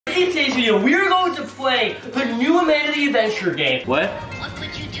In today's video, we are going to play the new Amanda the Adventure game. What? What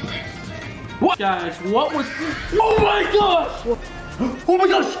would you do if? What? Guys, what was... Oh my gosh! Oh my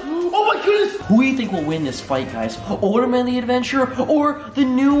gosh! Oh my goodness! Who do you think will win this fight, guys? Old Amanda the Adventure or the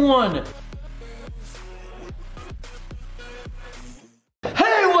new one?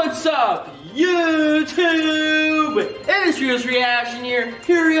 Hey, what's up, YouTube? It's Dreactionsyt reaction here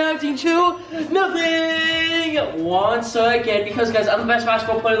reacting to nothing once again because, guys, I'm the best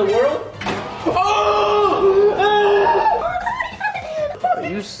basketball player in the world. Oh!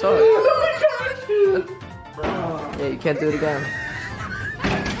 You suck. Oh my gosh! Yeah, you can't do it again.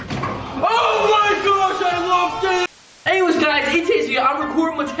 Oh my gosh, I loved it! Anyways, guys, in today's video, I'm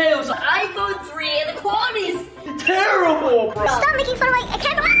recording Mateo's iPhone 3 and the quality's terrible, bro. Stop making fun of my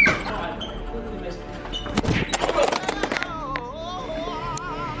camera!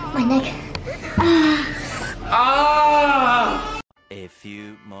 My neck. Ah! A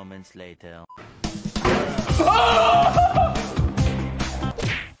few moments later.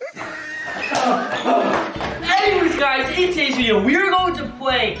 Anyways, guys, in today's video, we are going to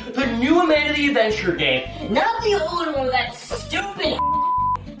play the new Amanda the Adventure game. Not the older one with that stupid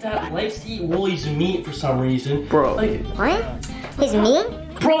That likes to eat Willy's meat for some reason. Bro. Like, What? His meat?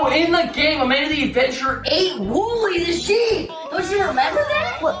 bro, in the game, Amanda the Adventure ate Wooly the sheep! Don't you remember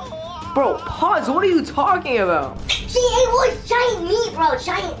that? What? Bro, pause. What are you talking about? She ate Wooly's giant meat, bro.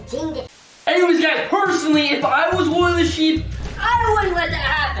 Giant dingus. Anyways, guys, personally, if I was one of the sheep, I wouldn't let that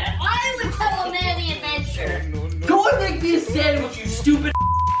happen. I would tell Amanda the Adventure. go and make me a sandwich, you stupid.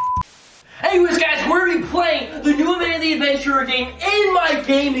 Anyways, guys, we're gonna be playing the new Amanda the Adventure game in my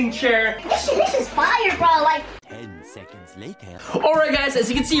gaming chair. This is fire, bro. Like, 10 seconds later. Alright, guys, as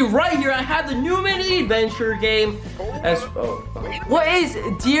you can see right here, I have the new Amanda the Adventure game. What is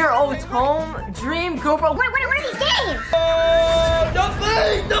Dear Old Home, Dream, GoPro? what are these games?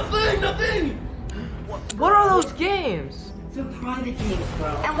 Nothing! What are those games? They're private games, bro.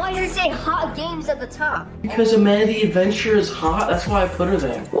 And why does it say hot games at the top? Because Amanda the Adventure is hot, that's why I put her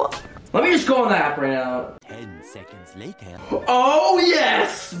there. What? Let me just go on the app right now. 10 seconds later. Oh,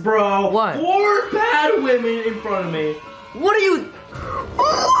 yes, bro. What? 4 bad women in front of me. What are you?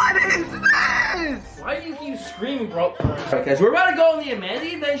 What is this? Why do you keep screaming, bro? Alright, guys, we're about to go on the Amanda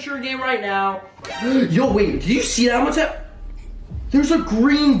the Adventure game right now. Yo, wait, did you see that? What's that? There's a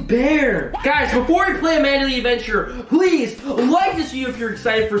green bear. Guys, before we play Amanda the Adventure, please like this video if you're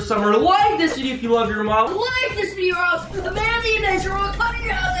excited for summer. Like this video if you love your mom. Like this video, or else Amanda the Adventure will come to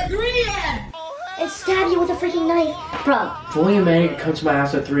your house at 3 a.m. and stab you with a freaking knife, bro. If only Amanda could come to my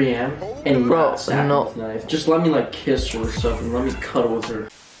house at 3 a.m. and Bro, not stab no. me with a knife. Just let me like kiss her or something. Let me cuddle with her.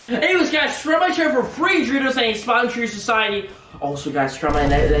 Anyways, guys, subscribe my channel for free Doritos and Sponsor Society. Also, guys, subscribe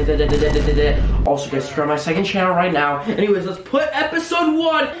my second channel right now. Anyways, let's put episode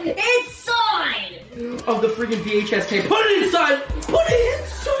 1 Inside! of the freaking VHS tape. Put it inside! Put it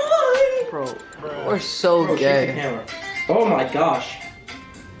inside! Bro, we're so Bro, shake the gay. camera. Oh my gosh.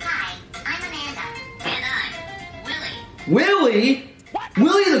 Hi, I'm Amanda. And I'm Willy. Willy?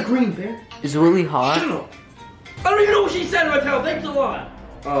 Willy the green bear? Is Willy hot? Shut up. I don't even know what she said in my tell. Thanks a lot.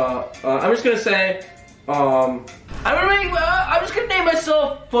 I'm just gonna say, I'm just gonna name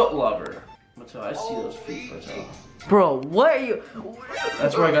myself Foot Lover. Mattel, I see those feet, Mattel. Bro, what are you?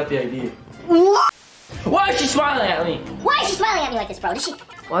 That's where I got the idea. What? Why is she smiling at me? Why is she smiling at me like this, bro? Does she?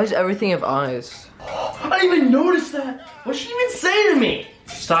 Why does everything have eyes? I didn't even notice that. What'd she even say to me?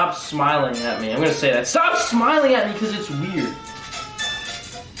 Stop smiling at me. I'm gonna say that. Stop smiling at me because it's weird.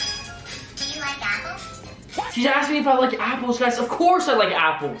 Do you like apples? She's asking me if I like apples, guys. Of course I like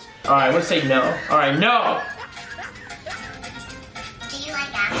apples. Alright, I'm gonna say no. Alright, no. Do you like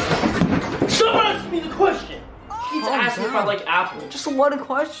apples? Stop asking me the question. She's Calm asking if I down. like apples. Just one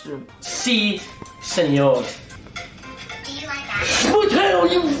question. Si, senor. Do you like apples? Mateo,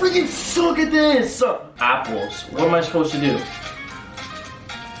 you freaking suck at this! Apples. What am I supposed to do?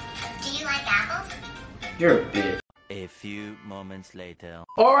 Do you like apples? You're a bitch. A few moments later.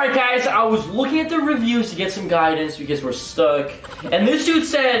 Alright guys, I was looking at the reviews to get some guidance because we're stuck. And this dude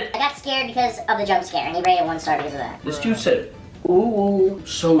said... I got scared because of the jump scare, and he rated 1 star because of that. This dude said, ooh,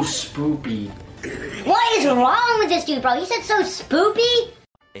 so spoopy. What is wrong with this dude, bro? He said so spoopy?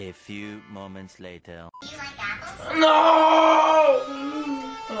 A few moments later. Do you like apples? No!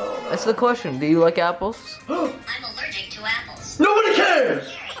 That's the question. Do you like apples? I'm allergic to apples. Nobody cares!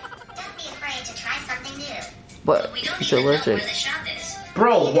 Don't be afraid to try something new. But he's allergic. shop is.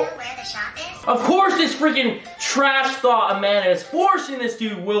 Bro, Do you know where the shop is? of course this freaking trash thought Amanda is forcing this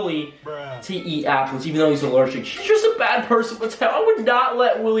dude, Willie, to eat apples, even though he's allergic. She's just a bad person, but I would not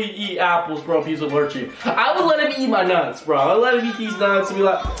let Willie eat apples, bro, if he's allergic. I would let him eat my nuts, bro. I would let him eat these nuts and be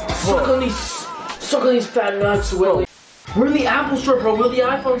like, suck on these fat nuts, Willie. We're in the Apple store, bro. Where the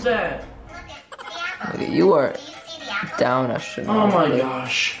iPhone's at? Okay, you are down, Ashton. Oh my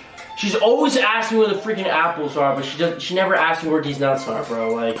gosh. She's always asking where the freaking apples are, but she never asks me where these nuts are,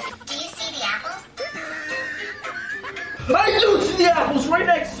 bro. Like, Do you see the apples? I do see the apples right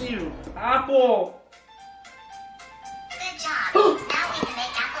next to you. Apple. Good job. Now we can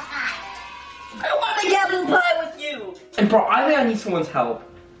make apple pie. I want to make apple pie with you. And bro, I think I need someone's help.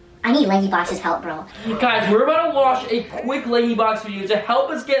 I need LANKYBOX's help, bro. Guys, we're about to watch a quick LANKYBOX video to help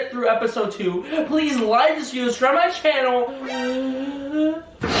us get through episode 2. Please like this video, subscribe to my channel.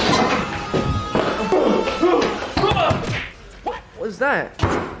 What was that?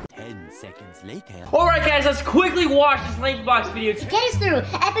 10 seconds later. Alright guys, let's quickly watch this LANKYBOX video. Get us through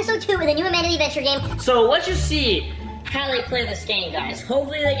episode 2 of the new Amanda Adventure game. So let's just see. How they play this game, guys.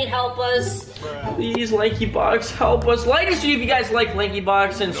 Hopefully they can help us. Please, LANKYBOX, help us. Like this video if you guys like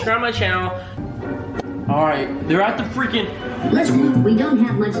LANKYBOX and subscribe to my channel. Alright, they're at the freaking... Listen, we don't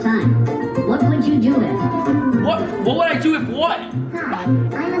have much time. What would you do if? What? What would I do if what? Hi, I'm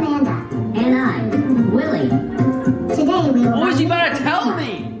Amanda. And I, Willie. Today we will... What was he about to tell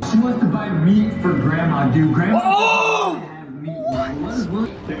me? She wants to buy meat for Grandma, dude. Grandma Oh! have meat. What?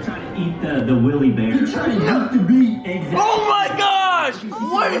 They're trying to eat the Willy bear. They're trying to eat the meat. Exactly. Oh my gosh!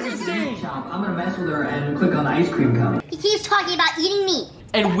 What is he saying? I'm gonna mess with her and click on the ice cream cone. He keeps talking about eating meat.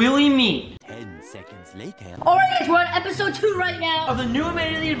 And Willie meat. 10 seconds later. Alright guys, we're on episode 2 right now. Of the new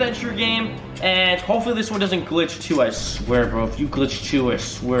Amanda the Adventure game. And hopefully this one doesn't glitch too, I swear, bro. If you glitch too, I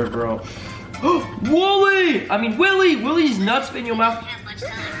swear, bro. Wooly! I mean, Willie! Willie's nuts in your mouth.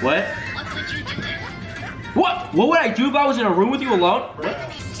 What? What? What would I do if I was in a room with you alone? What?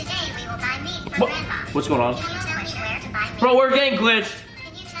 Today we will buy meat for What? Grandma. What's going on? Can you tell us where to buy meat? Bro, we're getting glitched.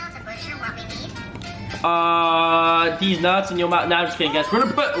 Can you tell the butcher what we need? These nuts in your mouth. Nah, I'm just kidding, guys. We're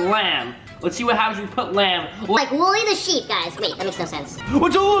gonna put lamb. Let's see what happens when we put lamb. Like Wooly the sheep, guys. Wait, that makes no sense.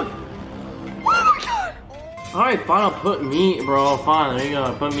 What's a look? Oh my god! Alright, fine, I'll put meat, bro. Fine, there you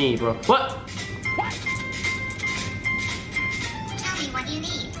go. Put meat, bro. What? Tell me what you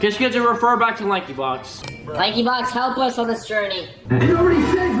need. Guess you get to refer back to LANKYBOX. LANKYBOX, help us on this journey. It already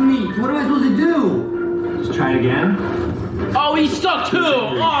says meat. What am I supposed to do? Just try it again. Oh, he's stuck too!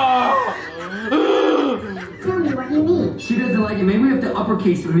 Oh! Tell me what you need. She doesn't like it. Maybe we have to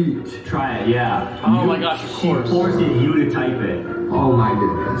uppercase meat. Try it, yeah. Oh my gosh, of course. She forces you to type it. Oh my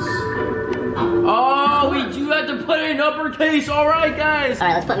goodness. Oh, we do have to put it in uppercase. Alright, guys.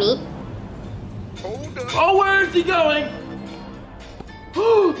 Alright, let's put meat. Oh, where is he going?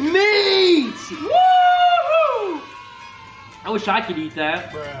 Meat! Woo! I wish I could eat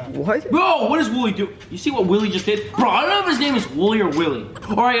that. What? Bro, what does Wooly do? You see what Willie just did? Bro, I don't know if his name is Wooly or Willie.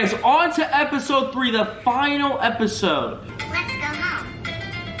 Alright guys, on to episode 3, the final episode. Let's go home.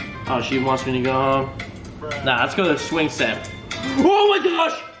 Oh, she wants me to go home? Nah, let's go to the swing set. Oh my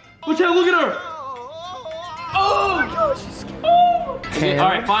gosh! Look at her! Oh my gosh, she's okay,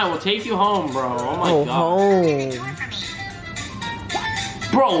 alright, fine, we'll take you home, bro. Oh my god. Home.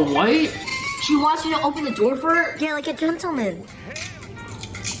 Bro, what? She wants you to open the door for her? Yeah, like a gentleman.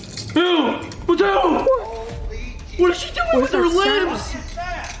 Ew! What's that? What is she doing with her limbs?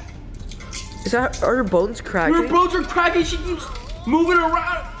 Is that, are her bones cracking? Her bones are cracking, she keeps moving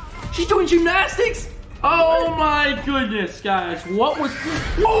around. She's doing gymnastics. Oh my goodness, guys. What was...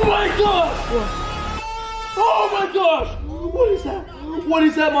 Oh my gosh! Oh my gosh! What is that? What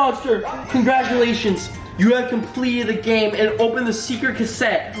is that monster? Congratulations. You have completed the game and opened the secret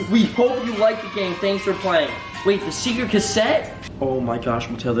cassette. We hope you like the game. Thanks for playing. Wait, the secret cassette? Oh my gosh,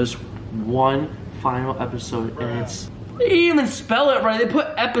 Mattel, there's one final episode and it's... They didn't even spell it right. They put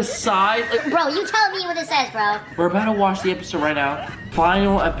episode. Bro, you tell me what it says, bro. We're about to watch the episode right now.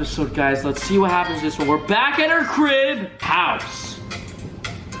 Final episode, guys. Let's see what happens this one. We're back at our crib. House.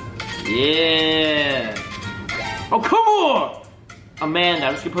 Yeah. Oh, come on. Amanda.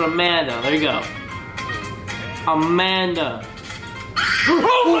 I'm just going to put Amanda. There you go. Amanda.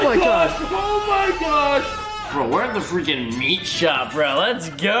 Oh my gosh. Oh my gosh. Bro, we're at the freaking meat shop, bro. Let's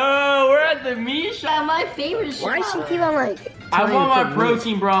go. We're at the meat shop. My favorite shop. Why does she keep on like... I want my put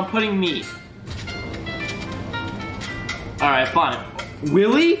protein, bro. I'm putting meat. Alright, fine.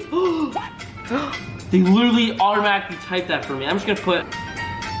 Willie? They literally automatically typed that for me. I'm just gonna put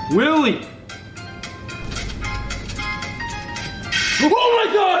Willie. Oh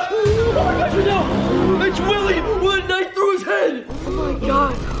my gosh! Oh my gosh, no! It's Willie with a knife through his head! Oh my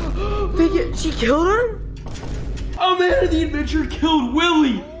god. She killed her? Amanda the Adventurer killed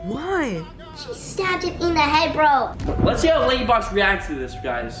Willy. Why? She stabbed him in the head, bro. Let's see how LANKYBOX reacts to this,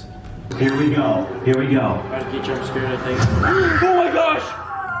 guys. Here we go. Here we go. About to get jump scared, I think. Oh my gosh!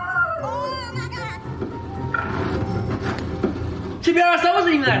 To be honest, that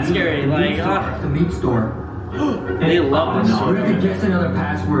wasn't even that scary. Like, The meat store. they love this. We have to guess another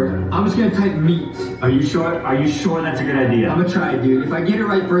password. I'm just gonna type meat. Are you sure? Are you sure that's a good idea? I'm gonna try it, dude. If I get it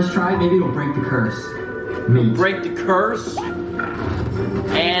right first try, maybe it'll break the curse. Meat. Break the curse.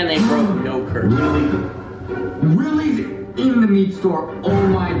 And they broke no curse. Willie's in the meat store. Oh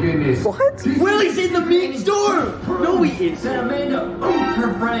my goodness. What? Willy's in the meat store! No, he isn't. Then Amanda owned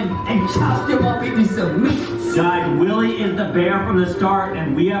her friend and chopped him up into some meat. Guys, Willy is the bear from the start,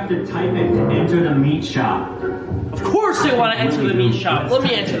 and we have to type it to enter the meat shop. Of course they want to enter the meat shop. Let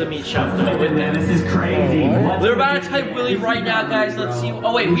me enter the meat shop. This is crazy. They're about to type Willy right now, guys. Let's see.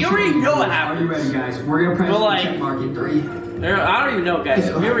 Oh wait, we already know what Are you happens. ready, guys? We're gonna press But, the like, check mark in 3. I don't even know,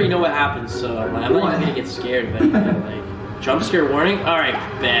 guys. We already know what happens, so I'm not even gonna get scared of anything. Like, jump scare warning. All right,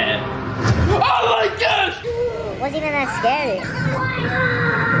 bad. Oh my gosh! Wasn't even that scary.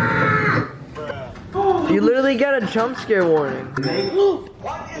 You literally got a jump scare warning. Oh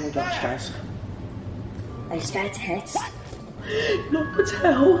my gosh, guys. I just got a text. No, what the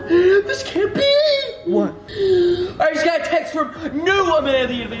hell? This can't be! What? I just got a text from new Amanda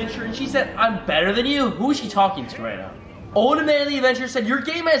the Adventurer, and she said, I'm better than you. Who is she talking to right now? Old Amanda the Adventurer said, your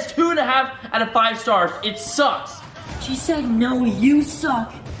game has 2.5 out of 5 stars. It sucks. She said, no, you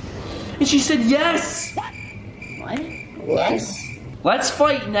suck. And she said, yes. What? Yes. Let's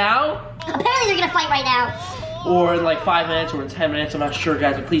fight now. Apparently they're gonna fight right now. Or in like 5 minutes or in 10 minutes, I'm not sure,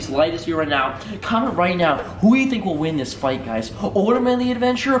 guys, but please like this video right now. Comment right now, who do you think will win this fight, guys? Old Amanda the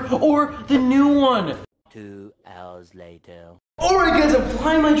Adventurer or the new one? 2 hours later. Alright guys, I'm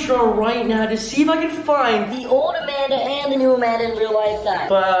flying my drone right now to see if I can find The old Amanda and the new Amanda in real life, guys.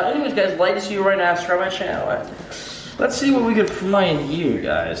 But anyways, guys, like this video right now, subscribe to my channel. Let's see what we can find here,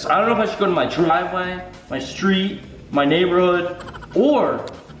 guys. I don't know if I should go to my driveway, my street, my neighborhood, or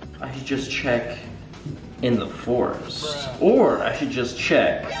I should just check in the forest. Or I should just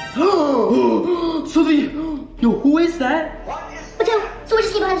check. So yo, who is that? Mateo, so we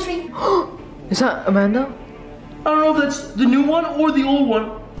just get behind the tree. Is that Amanda? I don't know if that's the new one or the old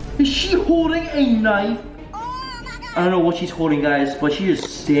one. Is she holding a knife? I don't know what she's holding, guys, but she is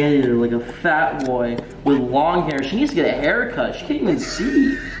standing there like a fat boy with long hair. She needs to get a haircut. She can't even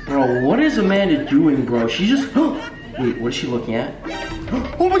see. Bro, what is Amanda doing, bro? She just, wait, what is she looking at?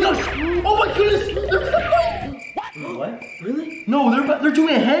 Oh my gosh! Oh my goodness! What? Really? No, they're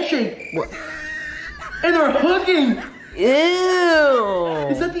doing a handshake. What? And they're hugging. Ew!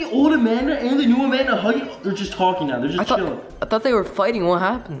 Is that the old Amanda and the new Amanda hugging? They're just talking now. They're just chilling. I thought they were fighting. What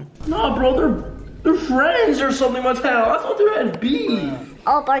happened? Nah, bro, they're friends or something. What the hell? I thought they had beef.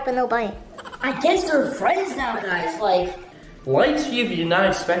 All bark but no bite. I guess they're friends now, guys. Like, Like this video if you did not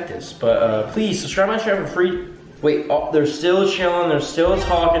expect this, but please subscribe to my channel for free. Wait, oh, they're still chilling. They're still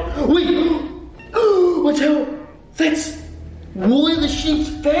talking. Wait, what's hell? That's Willy the Sheep's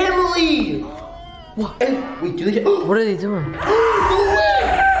family. What? And wait, do they? What are they doing? No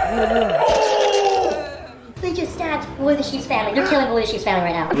way! They just stabbed Willy the Sheep's family. They're killing Willy the Sheep's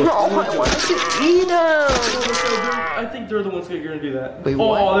family right now. No, I want to eat them. I think they're the ones that are gonna do that. Wait,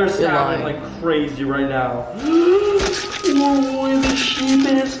 what? Oh, they're You're stabbing lying. like crazy right now. Willy the Sheep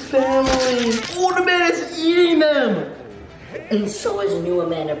and his family. Oh, the man is eating them. and so is the new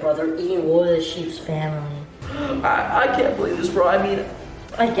Amanda, brother, eating Willy the Sheep's family. I can't believe this, bro. I mean,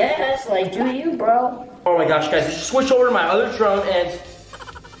 I guess, like, do you, bro? oh my gosh, guys, just switch over to my other drone and...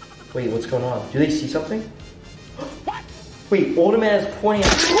 Wait, what's going on? Do they see something? Wait, old man is pointing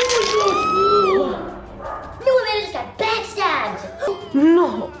at... Oh New Amanda just got backstabbed.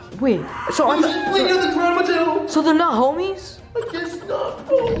 No, wait. So my god! Wait, the ground, Mateo! so they're not homies? I guess not,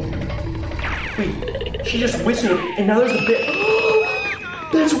 bro. Wait, she just whispered and now there's a bear.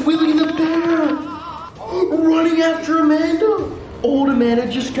 That's Willy the bear! Running after Amanda! Old Amanda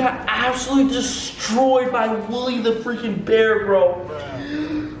just got absolutely destroyed by Willy the freaking bear, bro.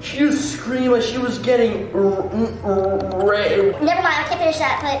 She was screaming like she was getting raped. Never mind, I can't finish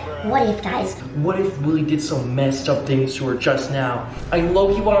that, but what if, guys? What if Willy did some messed up things to her just now? I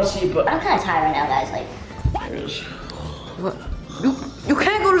low-key want to see it, but... I'm kind of tired right now, guys. Like, There it is. What? You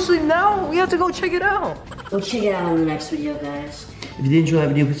can't go to sleep now. We have to go check it out. We'll check it out in the next video, guys. If you did enjoy that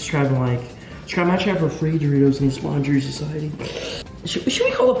video, please subscribe and like. Subscribe to my channel for free, Doritos and Laundry Society. Should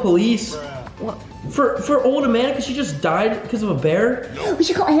we call the police? What? For old Amanda because she just died because of a bear? we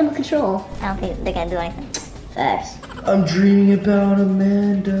should call animal control. I don't think they're gonna do anything. Facts. I'm dreaming about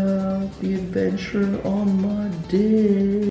Amanda, the adventure on my dick.